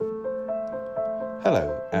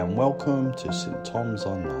Hello and welcome to St Thomas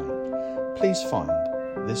Online. Please find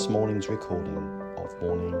this morning's recording of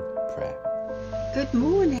morning prayer. Good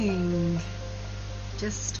morning.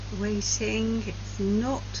 Just waiting. It's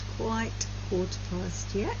not quite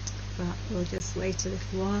 1:15 yet, but we'll just wait a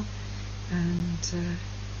little while and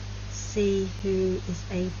see who is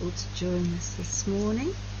able to join us this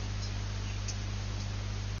morning.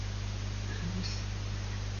 And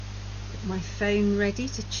got my phone ready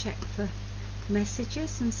to check for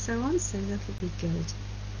messages and so on, so that'll be good.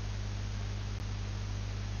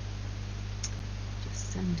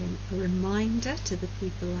 Just sending a reminder to the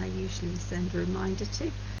people I usually send a reminder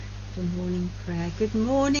to for morning prayer. Good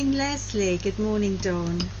morning, Leslie. Good morning,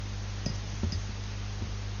 Dawn.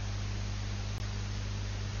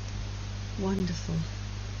 Wonderful.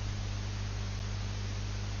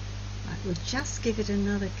 Right, we'll just give it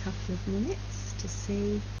another couple of minutes to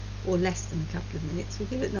see, or less than a couple of minutes. We'll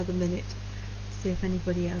give it another minute. See if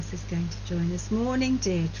anybody else is going to join us. Morning,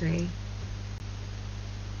 Deirdre.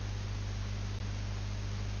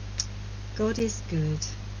 God is good.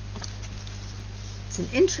 It's an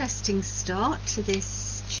interesting start to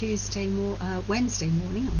this Wednesday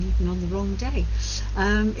morning. I'm even on the wrong day.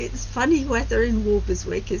 It's funny weather in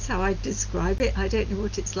Walberswick is how I'd describe it. I don't know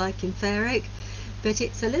what it's like in Fairwick, but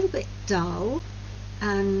it's a little bit dull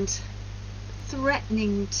and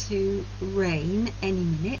threatening to rain any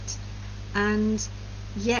minute. And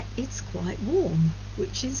yet it's quite warm,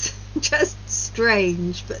 which is just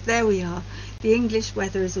strange, but there we are. The English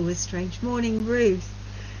weather is always strange. Morning, Ruth,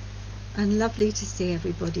 and lovely to see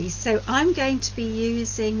everybody. So I'm going to be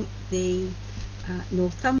using the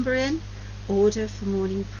Northumbrian order for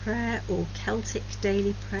morning prayer, or Celtic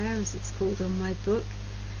daily prayer as it's called on my book,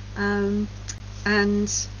 and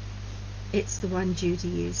it's the one Judy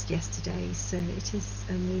used yesterday, so it is,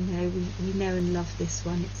 and we know and love this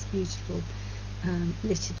one. It's beautiful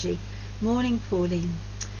liturgy. Morning, Pauline.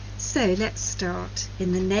 So let's start.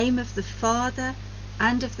 In the name of the Father,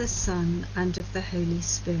 and of the Son, and of the Holy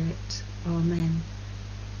Spirit. Amen.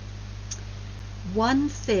 One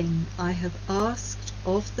thing I have asked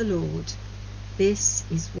of the Lord, this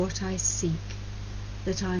is what I seek,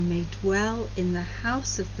 that I may dwell in the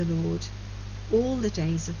house of the Lord all the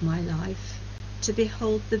days of my life, to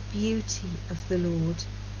behold the beauty of the Lord,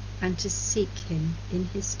 and to seek him in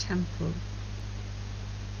his temple.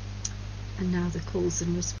 And now the calls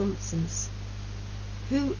and responses.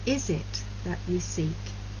 Who is it that we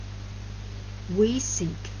seek? We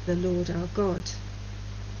seek the Lord our God.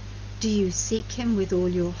 Do you seek him with all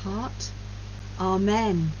your heart?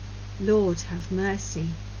 Amen. Lord, have mercy.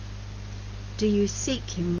 Do you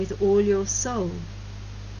seek him with all your soul?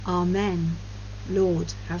 Amen.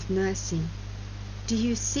 Lord, have mercy. Do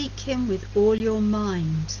you seek him with all your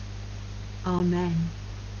mind? Amen.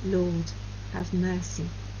 Lord, have mercy.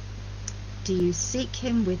 Do you seek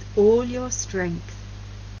him with all your strength?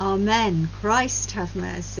 Amen. Christ, have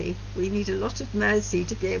mercy. We need a lot of mercy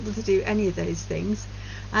to be able to do any of those things.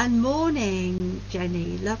 And morning,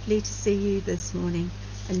 Jenny. Lovely to see you this morning,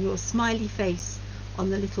 and your smiley face on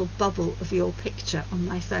the little bubble of your picture on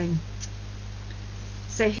my phone.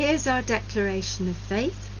 So here's our declaration of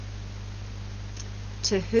faith.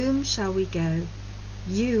 To whom shall we go?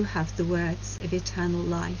 You have the words of eternal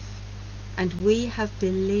life, and we have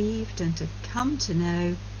believed and have come to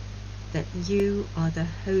know that you are the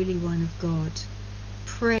Holy One of God.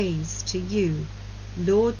 Praise to you,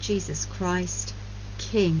 Lord Jesus Christ,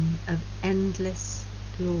 King of endless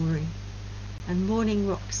glory. And morning,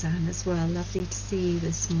 Roxanne, as well. Lovely to see you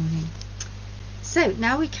this morning. So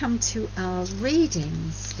now we come to our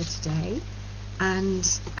readings for today,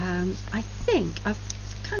 and I think I've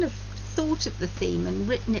kind of thought of the theme and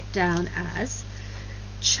written it down as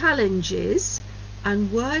challenges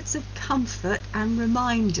and words of comfort and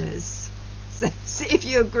reminders. So see if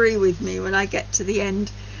you agree with me when I get to the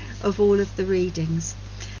end of all of the readings.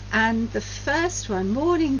 And the first one,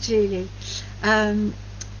 morning, Julie,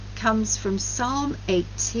 comes from Psalm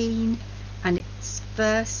 18, and it's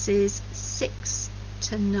verses 6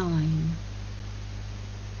 to 9.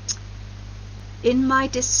 In my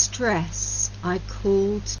distress I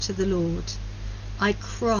called to the Lord. I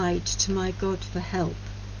cried to my God for help.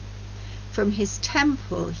 From his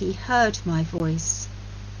temple he heard my voice.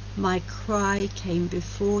 My cry came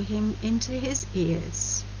before him into his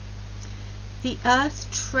ears. The earth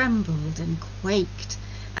trembled and quaked,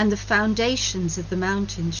 and the foundations of the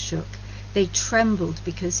mountains shook. They trembled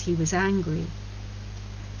because he was angry.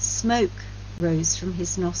 Smoke rose from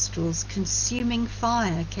his nostrils, consuming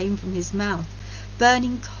fire came from his mouth,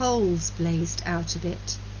 burning coals blazed out of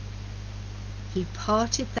it. He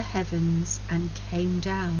parted the heavens and came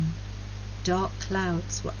down. dark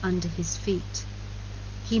clouds were under his feet.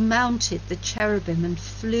 He mounted the cherubim and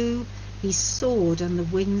flew, he soared on the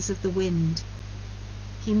wings of the wind.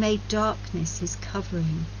 He made darkness his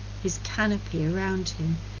covering, his canopy around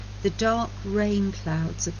him, the dark rain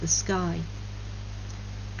clouds of the sky.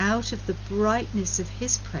 Out of the brightness of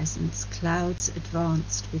his presence clouds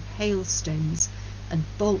advanced with hailstones and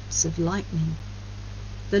bolts of lightning.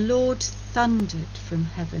 The Lord thundered from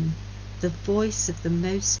heaven, the voice of the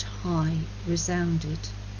Most High resounded.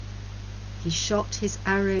 He shot his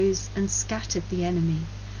arrows and scattered the enemy.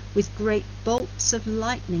 With great bolts of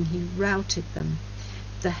lightning he routed them.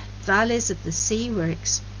 The valleys of the sea were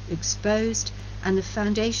exposed, and the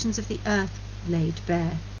foundations of the earth laid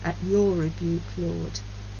bare at your rebuke, Lord,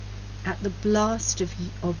 at the blast of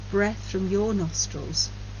breath from your nostrils.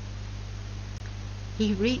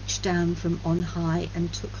 He reached down from on high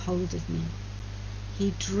and took hold of me.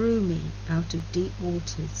 He drew me out of deep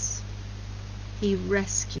waters. He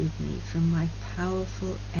rescued me from my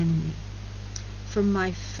powerful enemy, from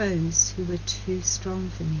my foes who were too strong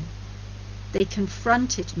for me. They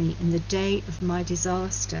confronted me in the day of my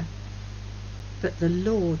disaster, but the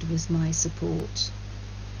Lord was my support.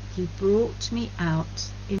 He brought me out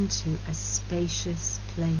into a spacious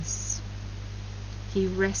place. He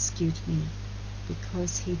rescued me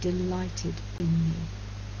because he delighted in me.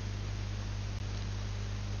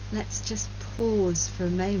 Let's just pause for a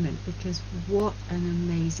moment, because what an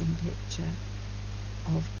amazing picture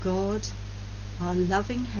of God, our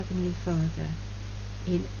loving Heavenly Father,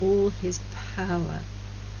 in all his power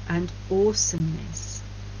and awesomeness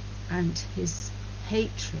and his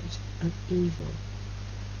hatred of evil.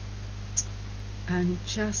 And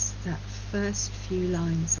just that first few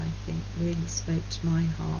lines, I think, really spoke to my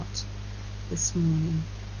heart this morning.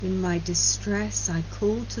 In my distress I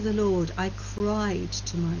called to the Lord, I cried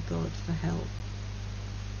to my God for help.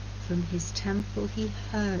 From his temple he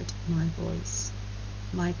heard my voice.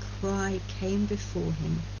 My cry came before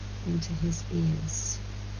him into his ears.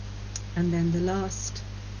 And then the last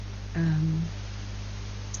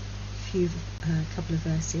couple of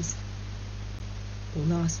verses, or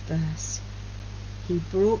last verse. He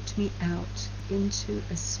brought me out into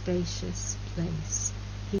a spacious place.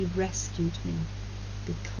 He rescued me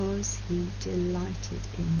because he delighted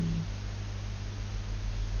in me.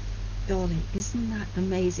 Golly, isn't that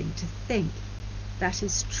amazing to think that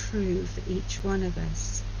is true for each one of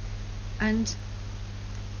us? And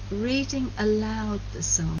reading aloud the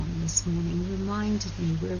psalm this morning reminded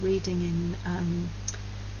me, we're reading in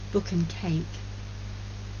Book and Cake,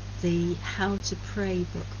 the How to Pray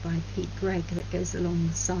book by Pete Greig that goes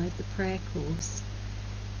alongside the prayer course.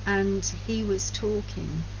 And he was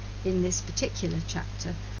talking in this particular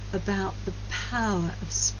chapter about the power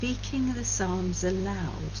of speaking the Psalms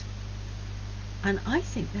aloud. And I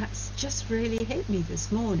think that's just really hit me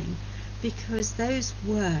this morning, because those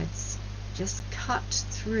words just cut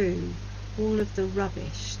through all of the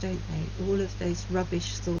rubbish, don't they? All of those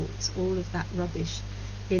rubbish thoughts, all of that rubbish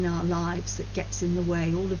in our lives that gets in the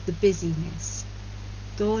way, all of the busyness.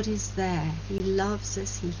 God is there. He loves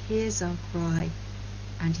us. He hears our cry,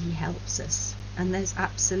 and he helps us. And there's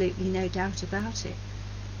absolutely no doubt about it.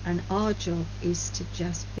 And our job is to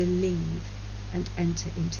just believe and enter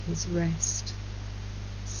into his rest.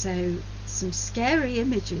 So some scary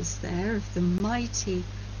images there of the mighty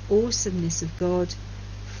awesomeness of God,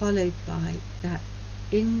 followed by that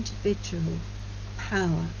individual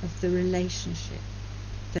power of the relationship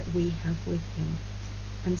that we have with him.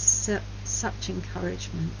 And such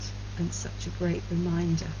encouragement and such a great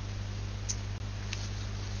reminder.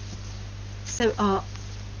 So our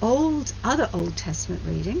other Old Testament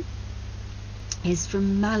reading is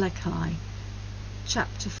from Malachi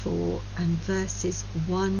chapter 4 and verses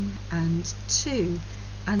 1 and 2.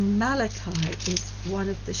 And Malachi is one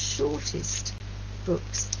of the shortest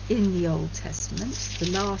books in the Old Testament,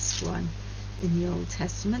 the last one in the Old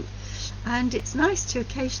Testament, and it's nice to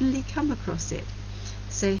occasionally come across it.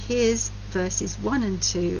 So here's verses 1 and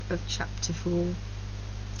 2 of chapter 4.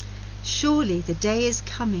 Surely the day is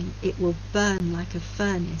coming, it will burn like a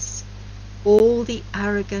furnace. All the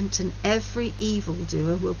arrogant and every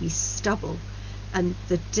evildoer will be stubble, and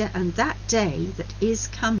that day that is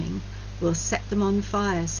coming will set them on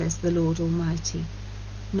fire, says the Lord Almighty.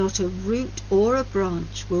 Not a root or a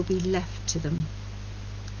branch will be left to them.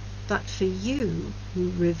 But for you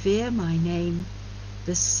who revere my name,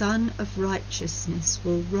 the Sun of Righteousness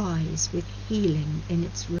will rise with healing in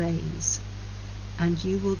its rays, and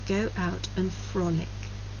you will go out and frolic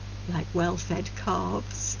like well-fed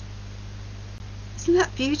calves. Isn't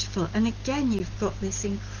that beautiful? And again, you've got this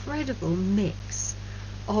incredible mix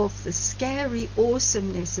of the scary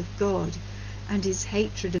awesomeness of God and his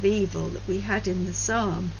hatred of evil that we had in the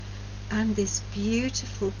psalm, and this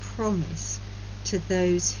beautiful promise to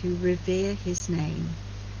those who revere his name.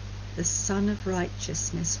 The Sun of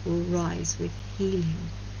Righteousness will rise with healing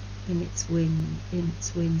in its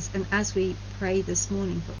wings. And as we pray this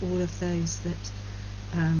morning for all of those that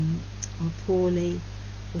are poorly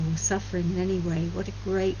or suffering in any way, what a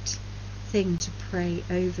great thing to pray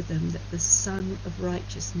over them, that the Sun of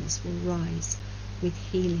Righteousness will rise with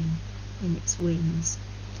healing in its wings.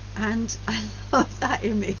 And I love that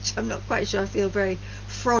image. I'm not quite sure I feel very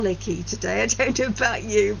frolicky today. I don't know about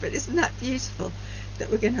you, but isn't that beautiful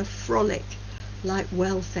that we're going to frolic like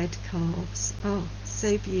well-fed calves? Oh,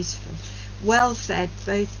 so beautiful. Well-fed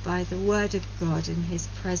both by the word of God and his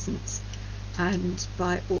presence and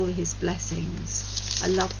by all his blessings. I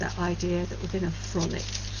love that idea that we're going to frolic.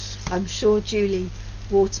 I'm sure Julie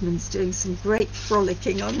Waterman's doing some great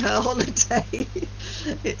frolicking on her holiday.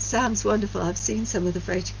 It sounds wonderful. I've seen some of the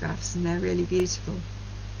photographs and they're really beautiful.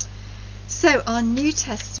 So our New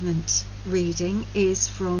Testament reading is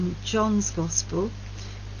from John's Gospel,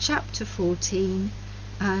 chapter 14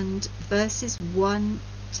 and verses 1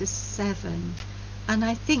 to 7. And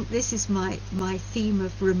I think this is my theme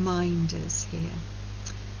of reminders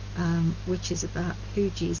here, which is about who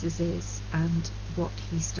Jesus is and what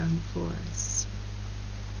he's done for us.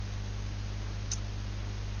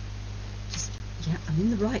 Yeah, I'm in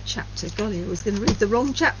the right chapter. Golly, I was going to read the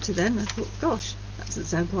wrong chapter then. I thought, gosh, that doesn't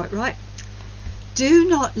sound quite right. Do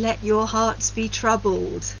not let your hearts be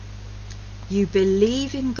troubled. You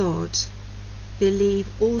believe in God, believe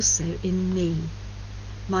also in me.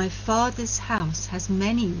 My Father's house has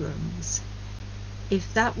many rooms.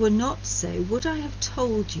 If that were not so, would I have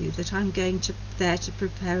told you that I'm going there to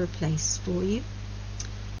prepare a place for you?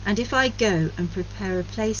 And if I go and prepare a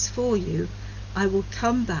place for you, I will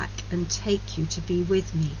come back and take you to be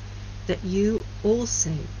with me, that you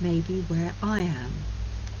also may be where I am.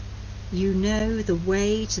 You know the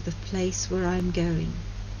way to the place where I am going.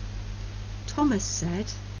 Thomas said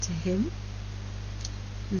to him,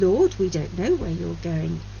 Lord, we don't know where you're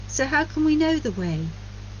going, so how can we know the way?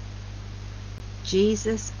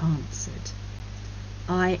 Jesus answered,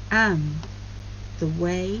 I am the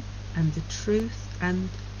way and the truth and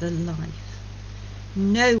the life.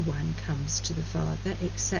 No one comes to the Father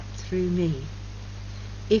except through me.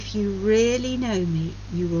 If you really know me,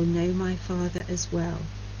 you will know my Father as well.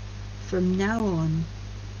 From now on,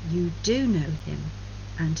 you do know him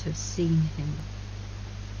and have seen him.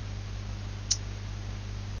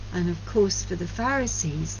 And of course, for the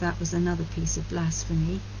Pharisees, that was another piece of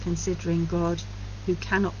blasphemy, considering God, who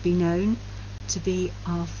cannot be known, to be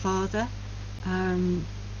our Father. And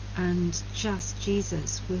just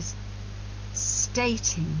Jesus was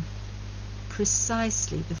stating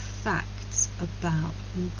precisely the facts about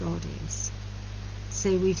who God is.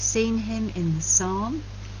 So we've seen him in the Psalm,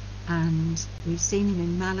 and we've seen him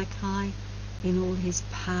in Malachi in all his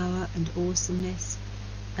power and awesomeness,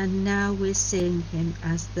 and now we're seeing him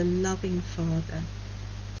as the loving Father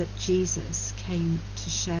that Jesus came to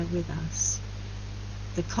share with us.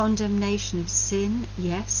 The condemnation of sin,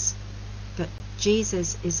 yes, but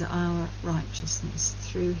Jesus is our righteousness.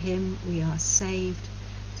 Through him we are saved,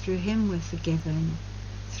 through him we're forgiven,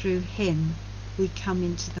 through him we come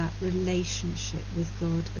into that relationship with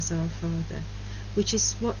God as our Father, which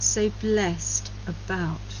is what's so blessed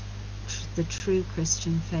about the true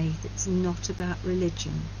Christian faith. It's not about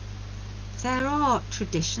religion. There are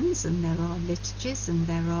traditions and there are liturgies and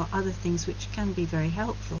there are other things which can be very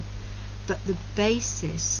helpful, but the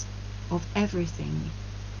basis of everything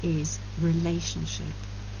is relationship.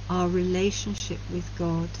 Our relationship with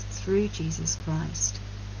God through Jesus Christ.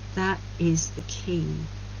 That is the key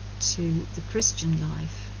to the Christian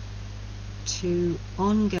life, to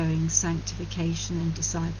ongoing sanctification and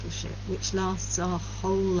discipleship, which lasts our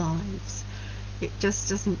whole lives. It just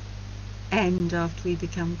doesn't end after we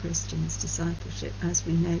become Christians. Discipleship, as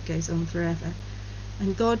we know, goes on forever.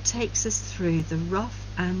 And God takes us through the rough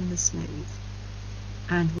and the smooth.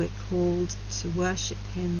 And we're called to worship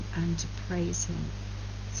him and to praise him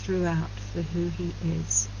throughout for who he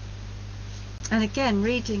is. And again,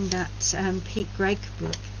 reading that Pete Gregg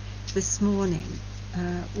book this morning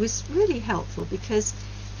was really helpful, because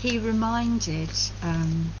he reminded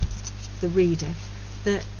the reader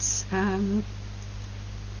that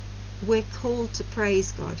we're called to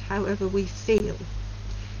praise God however we feel.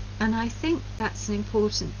 And I think that's an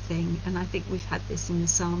important thing, and I think we've had this in the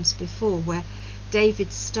Psalms before, where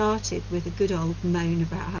David started with a good old moan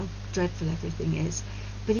about how dreadful everything is,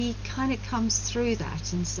 but he kind of comes through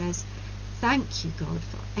that and says, thank you, God,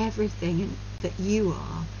 for everything that you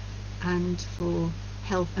are, and for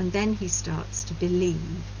help, and then he starts to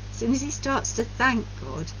believe. As soon as he starts to thank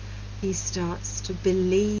God, he starts to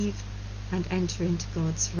believe and enter into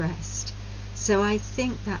God's rest. So I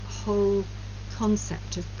think that whole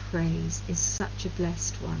concept of praise is such a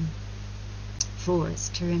blessed one for us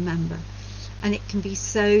to remember. And it can be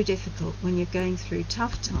so difficult when you're going through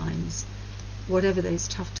tough times, whatever those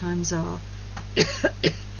tough times are,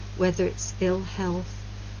 whether it's ill health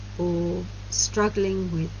or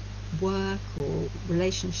struggling with work or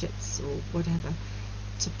relationships or whatever,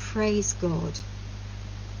 to praise God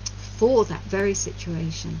for that very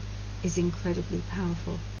situation is incredibly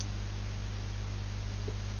powerful.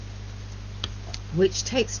 Which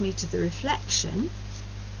takes me to the reflection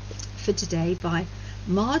for today by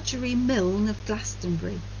Marjorie Milne of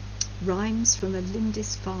Glastonbury. Rhymes from a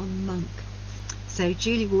Lindisfarne monk. So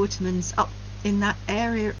Julie Waterman's up in that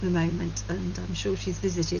area at the moment, and I'm sure she's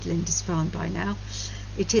visited Lindisfarne by now.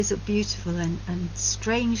 It is a beautiful and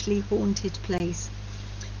strangely haunted place.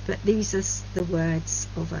 But these are the words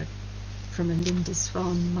from a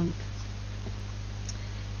Lindisfarne monk.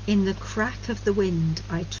 In the crack of the wind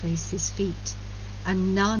I trace his feet,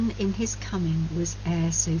 and none in his coming was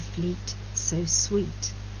e'er so fleet, so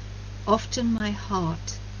sweet. Often my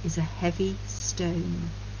heart is a heavy stone,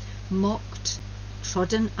 mocked,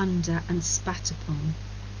 trodden under and spat upon,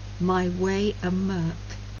 my way a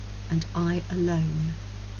murk, and I alone,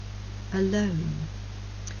 alone.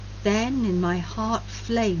 Then in my heart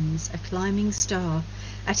flames a climbing star,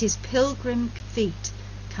 at his pilgrim feet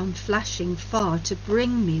come flashing far to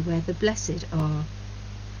bring me where the blessed are.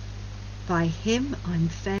 By him I'm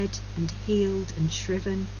fed and healed and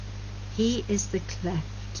shriven, he is the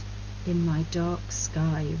cleft in my dark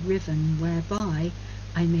sky riven, whereby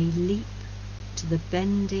I may leap to the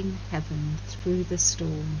bending heaven through the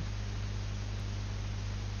storm.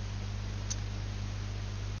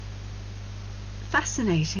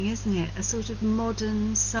 Fascinating, isn't it? A sort of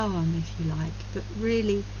modern psalm, if you like, but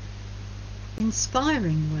really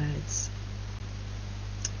inspiring words.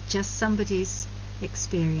 Just somebody's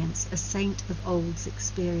experience, a saint of old's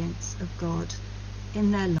experience of God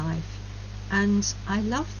in their life. And I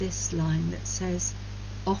love this line that says,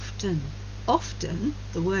 often,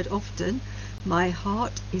 the word often, my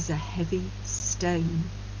heart is a heavy stone.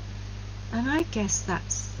 And I guess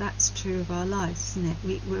that's true of our lives, isn't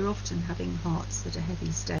it? We're often having hearts that are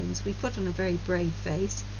heavy stones. We put on a very brave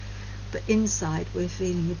face, but inside we're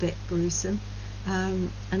feeling a bit gruesome.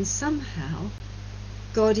 And somehow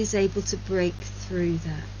God is able to break through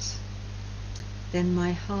that. Then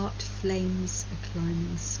my heart flames a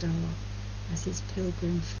climbing star, as his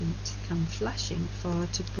pilgrim feet come flashing far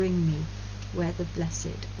to bring me where the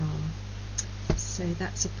blessed are. So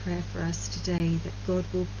that's a prayer for us today, that God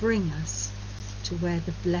will bring us to where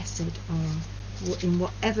the blessed are, in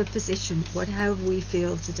whatever position, whatever we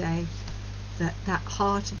feel today, that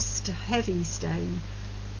heart of heavy stone,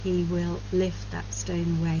 he will lift that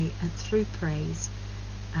stone away and through praise,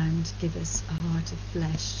 and give us a heart of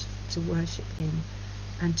flesh to worship him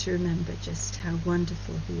and to remember just how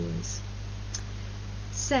wonderful he is.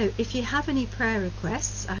 So if you have any prayer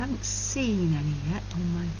requests, I haven't seen any yet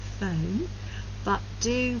on my phone, but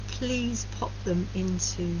do please pop them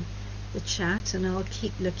into the chat and I'll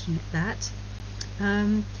keep looking at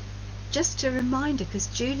that. Just a reminder, because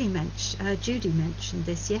Judy mentioned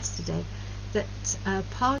this yesterday, that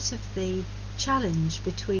part of the challenge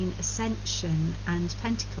between Ascension and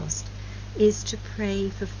Pentecost is to pray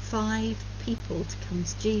for 5 people to come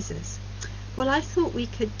to Jesus. Well, I thought we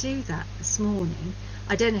could do that this morning.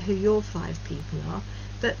 I don't know who your 5 people are,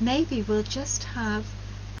 but maybe we'll just have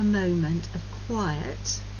a moment of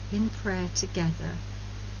quiet in prayer together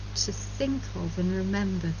to think of and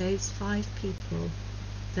remember those 5 people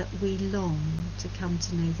that we long to come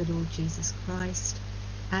to know the Lord Jesus Christ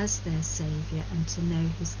as their Saviour and to know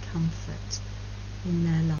his comfort in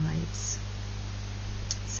their lives.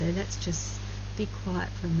 So let's just be quiet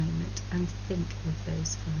for a moment and think of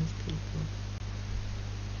those 5 people.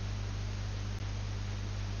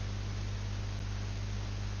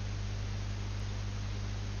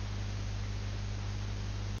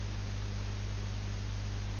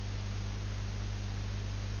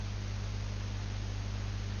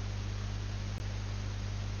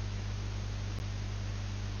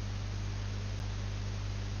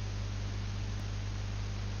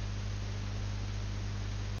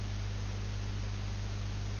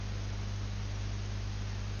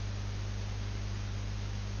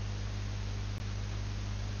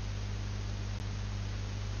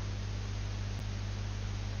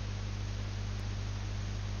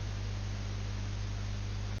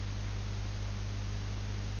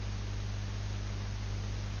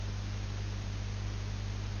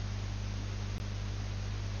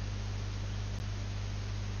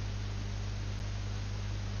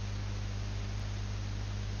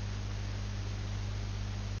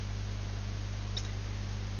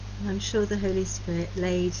 I'm sure the Holy Spirit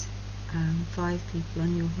laid 5 people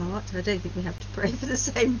on your heart. I don't think we have to pray for the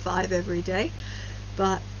same 5 every day,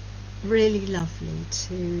 but really lovely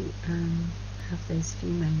to have those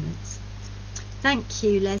few moments. Thank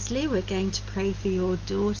you, Leslie. We're going to pray for your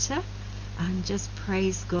daughter and just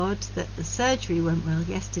praise God that the surgery went well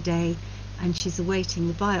yesterday and she's awaiting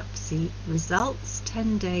the biopsy results.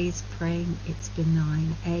 10 days praying it's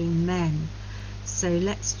benign. Amen. So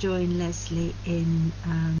let's join Leslie in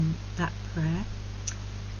that prayer.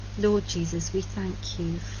 Lord Jesus, we thank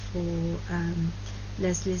you for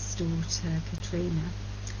Leslie's daughter, Katrina,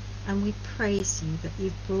 and we praise you that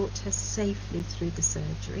you've brought her safely through the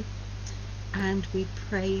surgery, and we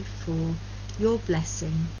pray for your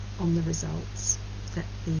blessing on the results, that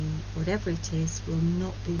whatever it is will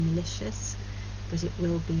not be malicious, but it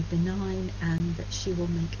will be benign, and that she will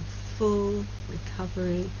make a full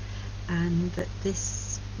recovery, and that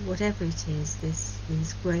this, whatever it is,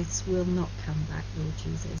 these growths will not come back, Lord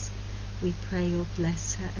Jesus. We pray you'll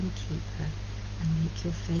bless her and keep her and make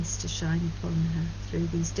your face to shine upon her through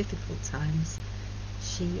these difficult times.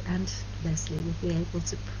 She and Leslie will be able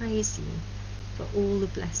to praise you for all the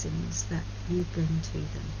blessings that you bring to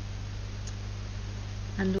them.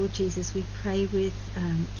 And Lord Jesus, we pray with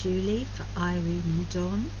Julie for Irene and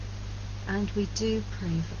Don, and we do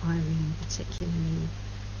pray for Irene particularly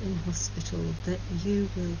in hospital, that you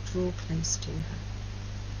will draw close to her,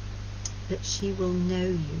 that she will know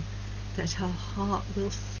you, that her heart will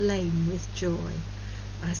flame with joy,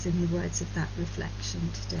 as in the words of that reflection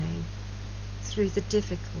today, through the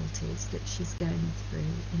difficulties that she's going through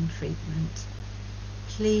in treatment.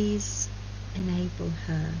 Please enable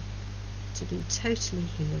her to be totally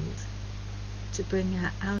healed, to bring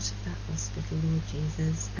her out of that hospital, Lord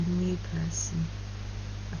Jesus, a new person,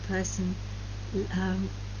 a person,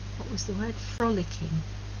 what was the word? Frolicking,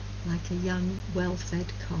 like a young, well-fed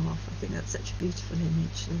calf. I think that's such a beautiful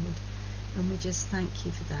image, Lord. And we just thank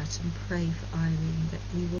you for that and pray for Irene, that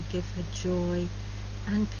you will give her joy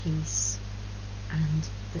and peace, and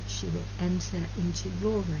that she will enter into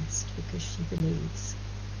your rest because she believes.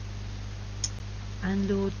 And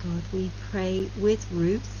Lord God, we pray with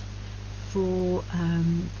Ruth for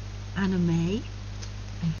Anna May,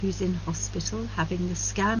 who's in hospital, having the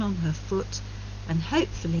scan on her foot and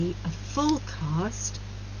hopefully a full cast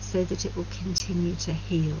so that it will continue to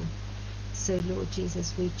heal. So Lord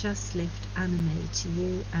Jesus, we just lift Anna May to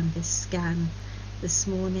you and this scan this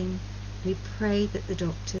morning. We pray that the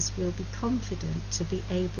doctors will be confident to be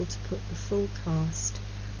able to put the full cast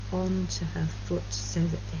onto her foot so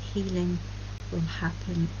that the healing will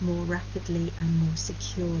happen more rapidly and more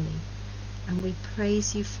securely. And we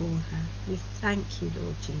praise you for her. We thank you,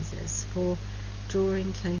 Lord Jesus, for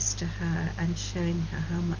drawing close to her and showing her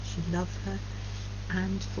how much you love her,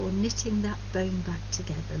 and for knitting that bone back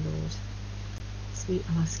together, Lord. So we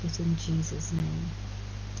ask it in Jesus' name.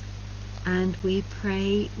 And we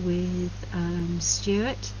pray with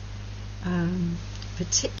Stuart,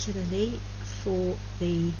 particularly for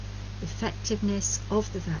the effectiveness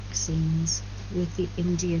of the vaccines with the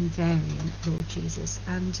Indian variant, Lord Jesus.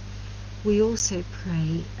 And we also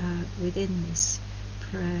pray within this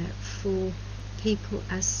prayer for people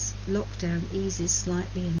as lockdown eases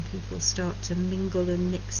slightly and people start to mingle and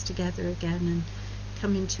mix together again and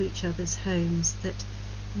come into each other's homes, that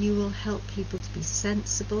you will help people to be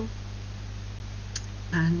sensible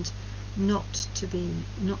and not to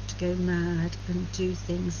go mad and do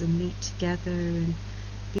things and meet together and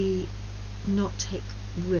not take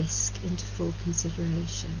risk into full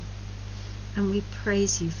consideration. And we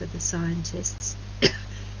praise you for the scientists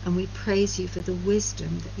and we praise you for the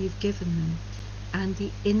wisdom that you've given them and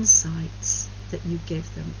the insights that you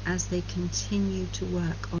give them as they continue to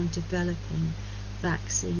work on developing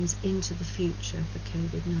vaccines into the future for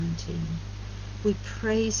COVID-19. We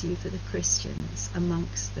praise you for the Christians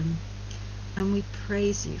amongst them, and we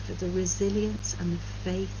praise you for the resilience and the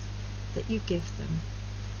faith that you give them.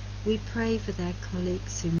 We pray for their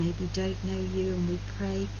colleagues who maybe don't know you, and we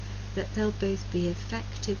pray that they'll both be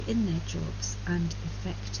effective in their jobs and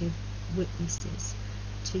effective witnesses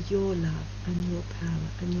to your love and your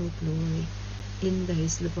power and your glory in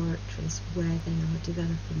those laboratories where they are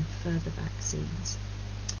developing further vaccines.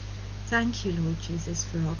 Thank you, Lord Jesus,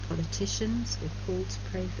 for our politicians. We're called to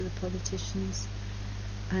pray for the politicians,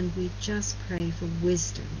 and we just pray for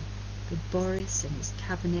wisdom for Boris and his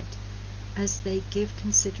cabinet as they give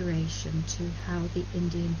consideration to how the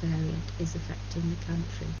Indian variant is affecting the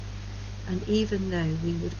country. And even though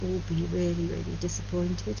we would all be really, really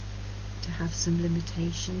disappointed to have some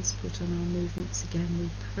limitations put on our movements again, we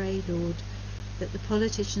pray, Lord, that the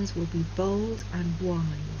politicians will be bold and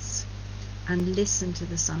wise and listen to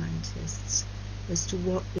the scientists as to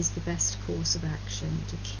what is the best course of action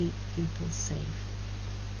to keep people safe.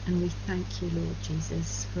 And we thank you, Lord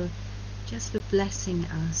Jesus, for just for blessing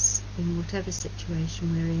us in whatever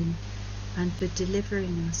situation we're in, and for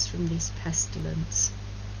delivering us from this pestilence.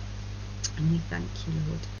 And we thank you,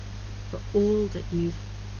 Lord, for all that you've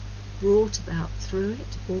brought about through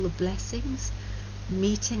it, all the blessings,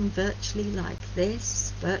 meeting virtually like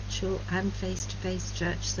this, virtual and face-to-face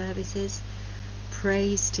church services,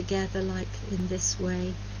 praise together like in this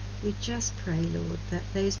way. We just pray, Lord, that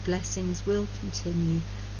those blessings will continue,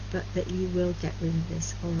 but that you will get rid of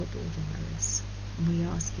this horrible virus. And we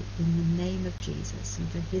ask it in the name of Jesus and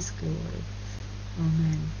for his glory.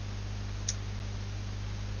 Amen.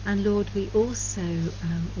 And Lord, we also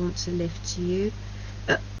want to lift to you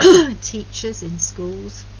teachers in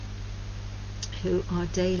schools who are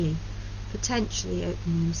daily potentially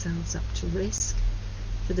opening themselves up to risk,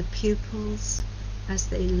 for the pupils as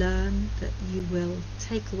they learn, that you will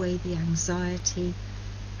take away the anxiety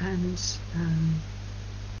and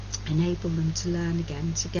enable them to learn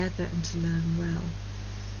again together and to learn well.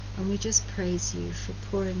 And we just praise you for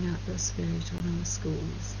pouring out your Spirit on our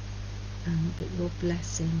schools, and that your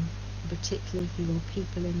blessing, particularly for your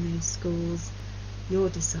people in those schools, your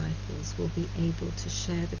disciples, will be able to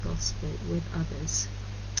share the gospel with others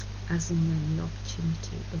as and when the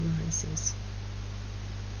opportunity arises.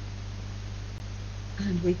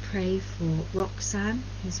 And we pray for Roxanne,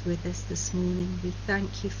 who's with us this morning. We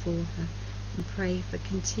thank you for her and pray for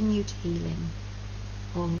continued healing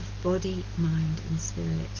of body, mind and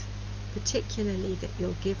spirit, particularly that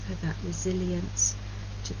you'll give her that resilience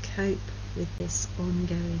to cope with this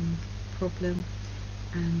ongoing problem,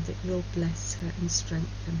 and that you'll bless her and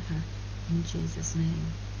strengthen her in Jesus' name.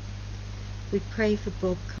 We pray for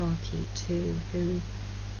Bob Carkey too, who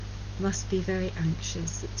must be very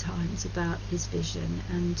anxious at times about his vision,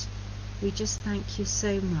 and we just thank you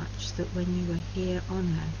so much that when you were here on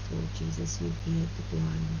earth, Lord Jesus, you healed the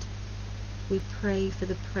blind. We pray for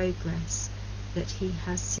the progress that he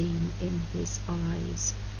has seen in his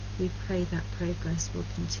eyes. We pray that progress will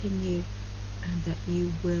continue and that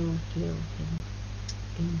you will heal him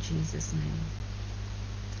in Jesus' name.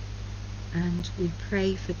 And we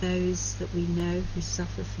pray for those that we know who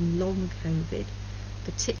suffer from long COVID,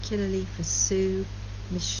 particularly for Sue,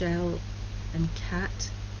 Michelle and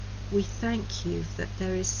Kat. We thank you that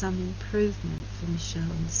there is some improvement for Michelle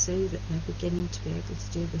and Sue, that they're beginning to be able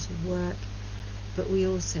to do a bit of work, but we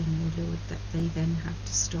also know, Lord, that they then have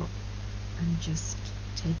to stop and just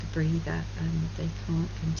take a breather, and they can't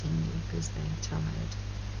continue because they're tired.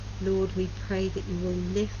 Lord, we pray that you will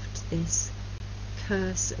lift this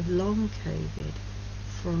curse of long COVID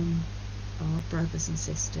from our brothers and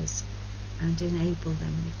sisters and enable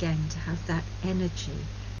them again to have that energy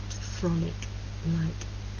to frolic like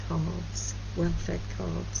calves, well-fed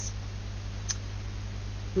calves.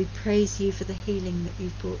 We praise you for the healing that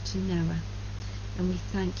you've brought to Noah, and we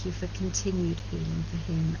thank you for continued healing for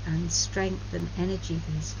him and strength and energy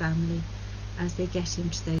for his family as they get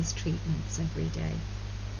into those treatments every day.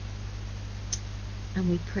 And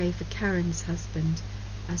we pray for Karen's husband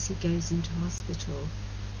as he goes into hospital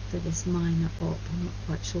for this minor op. I'm not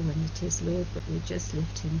quite sure when it is, Lord, but we just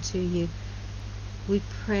lift him to you. We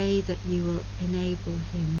pray that you will enable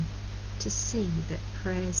him to see that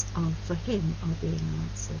prayers for him are being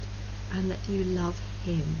answered, and that you love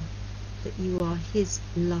him, that you are his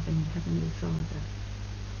loving Heavenly Father.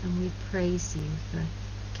 And we praise you for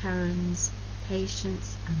Karen's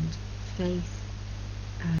patience and faith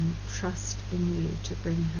and trust in you to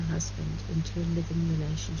bring her husband into a living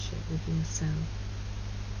relationship with yourself.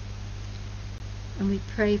 And we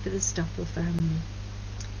pray for the Stupple family,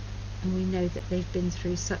 and we know that they've been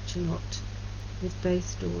through such a lot, with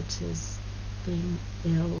both daughters being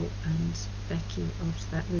ill and Becky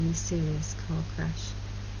after that really serious car crash.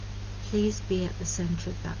 Please be at the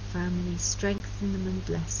centre of that family, strengthen them and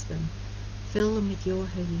bless them, fill them with your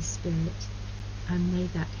Holy Spirit, and may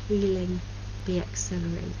that healing be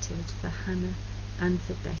accelerated for Hannah and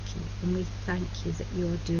for Becky. And we thank you that you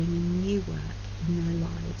are doing a new work in their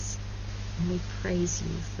lives, and we praise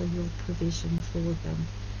you for your provision for them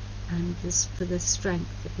and for the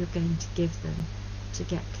strength that you're going to give them to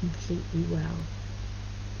get completely well.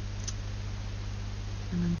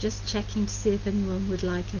 And I'm just checking to see if anyone would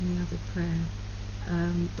like any other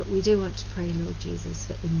prayer, but we do want to pray, Lord Jesus,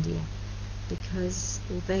 for India, because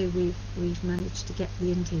although we've managed to get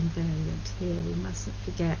the Indian variant here, we mustn't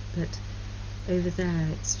forget that over there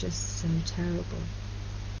it's just so terrible.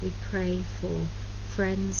 We pray for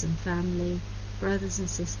friends and family, brothers and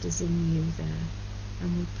sisters in you there,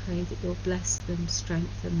 and we pray that you'll bless them,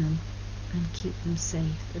 strengthen them, and keep them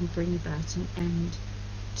safe and bring about an end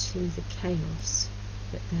to the chaos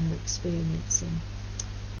that they're experiencing.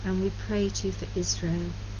 And we pray to you for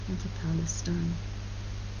Israel and for Palestine,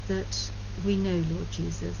 that we know, Lord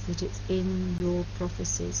Jesus, that it's in your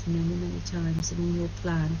prophecies many, many times and in your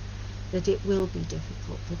plan that it will be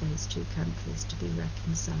difficult for those two countries to be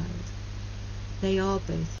reconciled. They are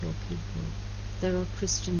both your people. There are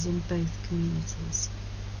Christians in both communities.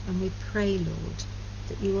 And we pray, Lord,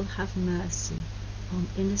 that you will have mercy on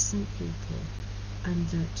innocent people and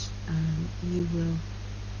that you will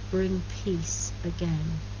bring peace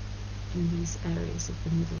again in these areas of the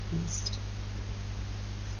Middle East.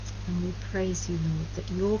 And we praise you, Lord,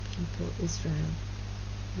 that your people, Israel,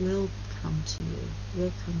 will come to you,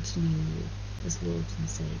 will come to know you as Lord and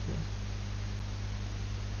Saviour.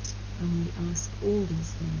 And we ask all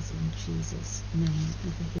these things in Jesus' name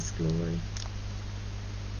and for his glory.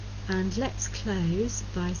 And let's close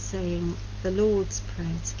by saying the Lord's Prayer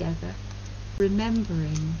together,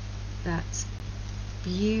 remembering that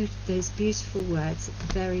those beautiful words at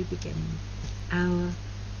the very beginning, Our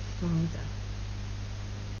Father.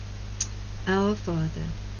 Our Father,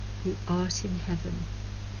 who art in heaven,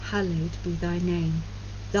 hallowed be thy name.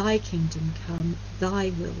 Thy kingdom come, thy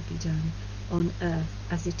will be done, on earth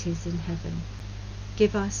as it is in heaven.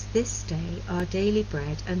 Give us this day our daily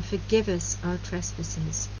bread, and forgive us our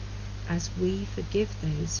trespasses, as we forgive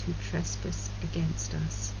those who trespass against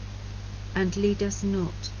us. And lead us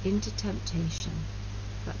not into temptation,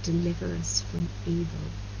 but deliver us from evil.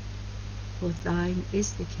 For thine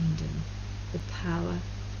is the kingdom, the power,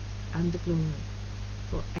 and the glory,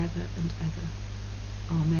 for ever and ever.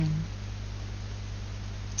 Amen.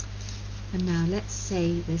 And now let's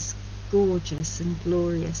say this gorgeous and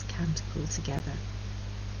glorious canticle together.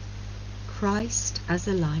 Christ as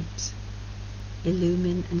a light,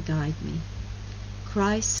 illumine and guide me.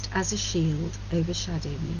 Christ as a shield, overshadow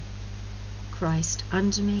me. Christ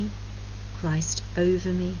under me, Christ over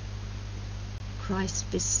me, Christ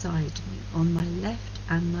beside me, on my left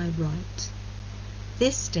and my right.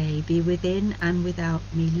 This day be within and without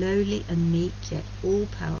me, lowly and meek, yet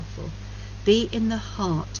all-powerful. Be in the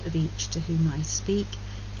heart of each to whom I speak,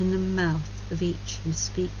 in the mouth of each who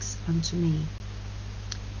speaks unto me.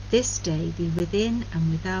 This day be within and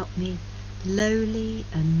without me, lowly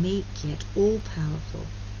and meek, yet all-powerful.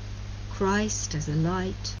 Christ as a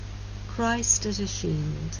light, Christ as a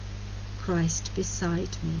shield, Christ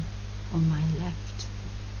beside me, on my left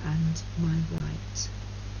and my right.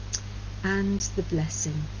 And the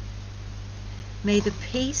blessing. May the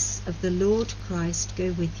peace of the Lord Christ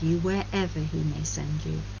go with you wherever he may send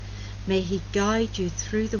you. May he guide you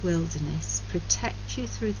through the wilderness, protect you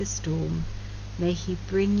through the storm. May he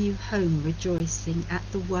bring you home rejoicing at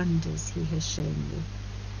the wonders he has shown you.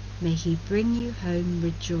 May he bring you home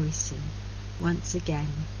rejoicing once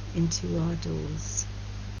again into our doors.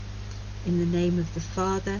 In the name of the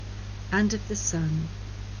Father, and of the Son,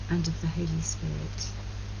 and of the Holy Spirit.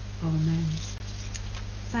 Amen.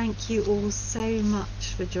 Thank you all so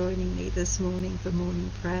much for joining me this morning for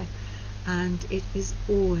morning prayer, and it is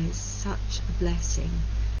always such a blessing,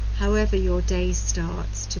 however your day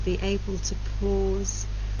starts, to be able to pause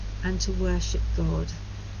and to worship God.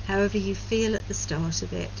 However you feel at the start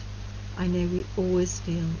of it, I know we always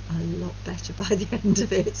feel a lot better by the end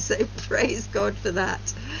of it, so praise God for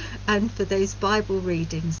that, and for those Bible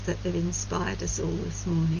readings that have inspired us all this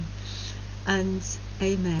morning. And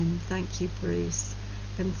amen. Thank you, Bruce,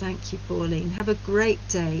 and thank you, Pauline. Have a great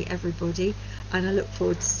day, everybody, and I look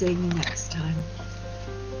forward to seeing you next time.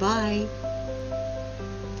 Bye.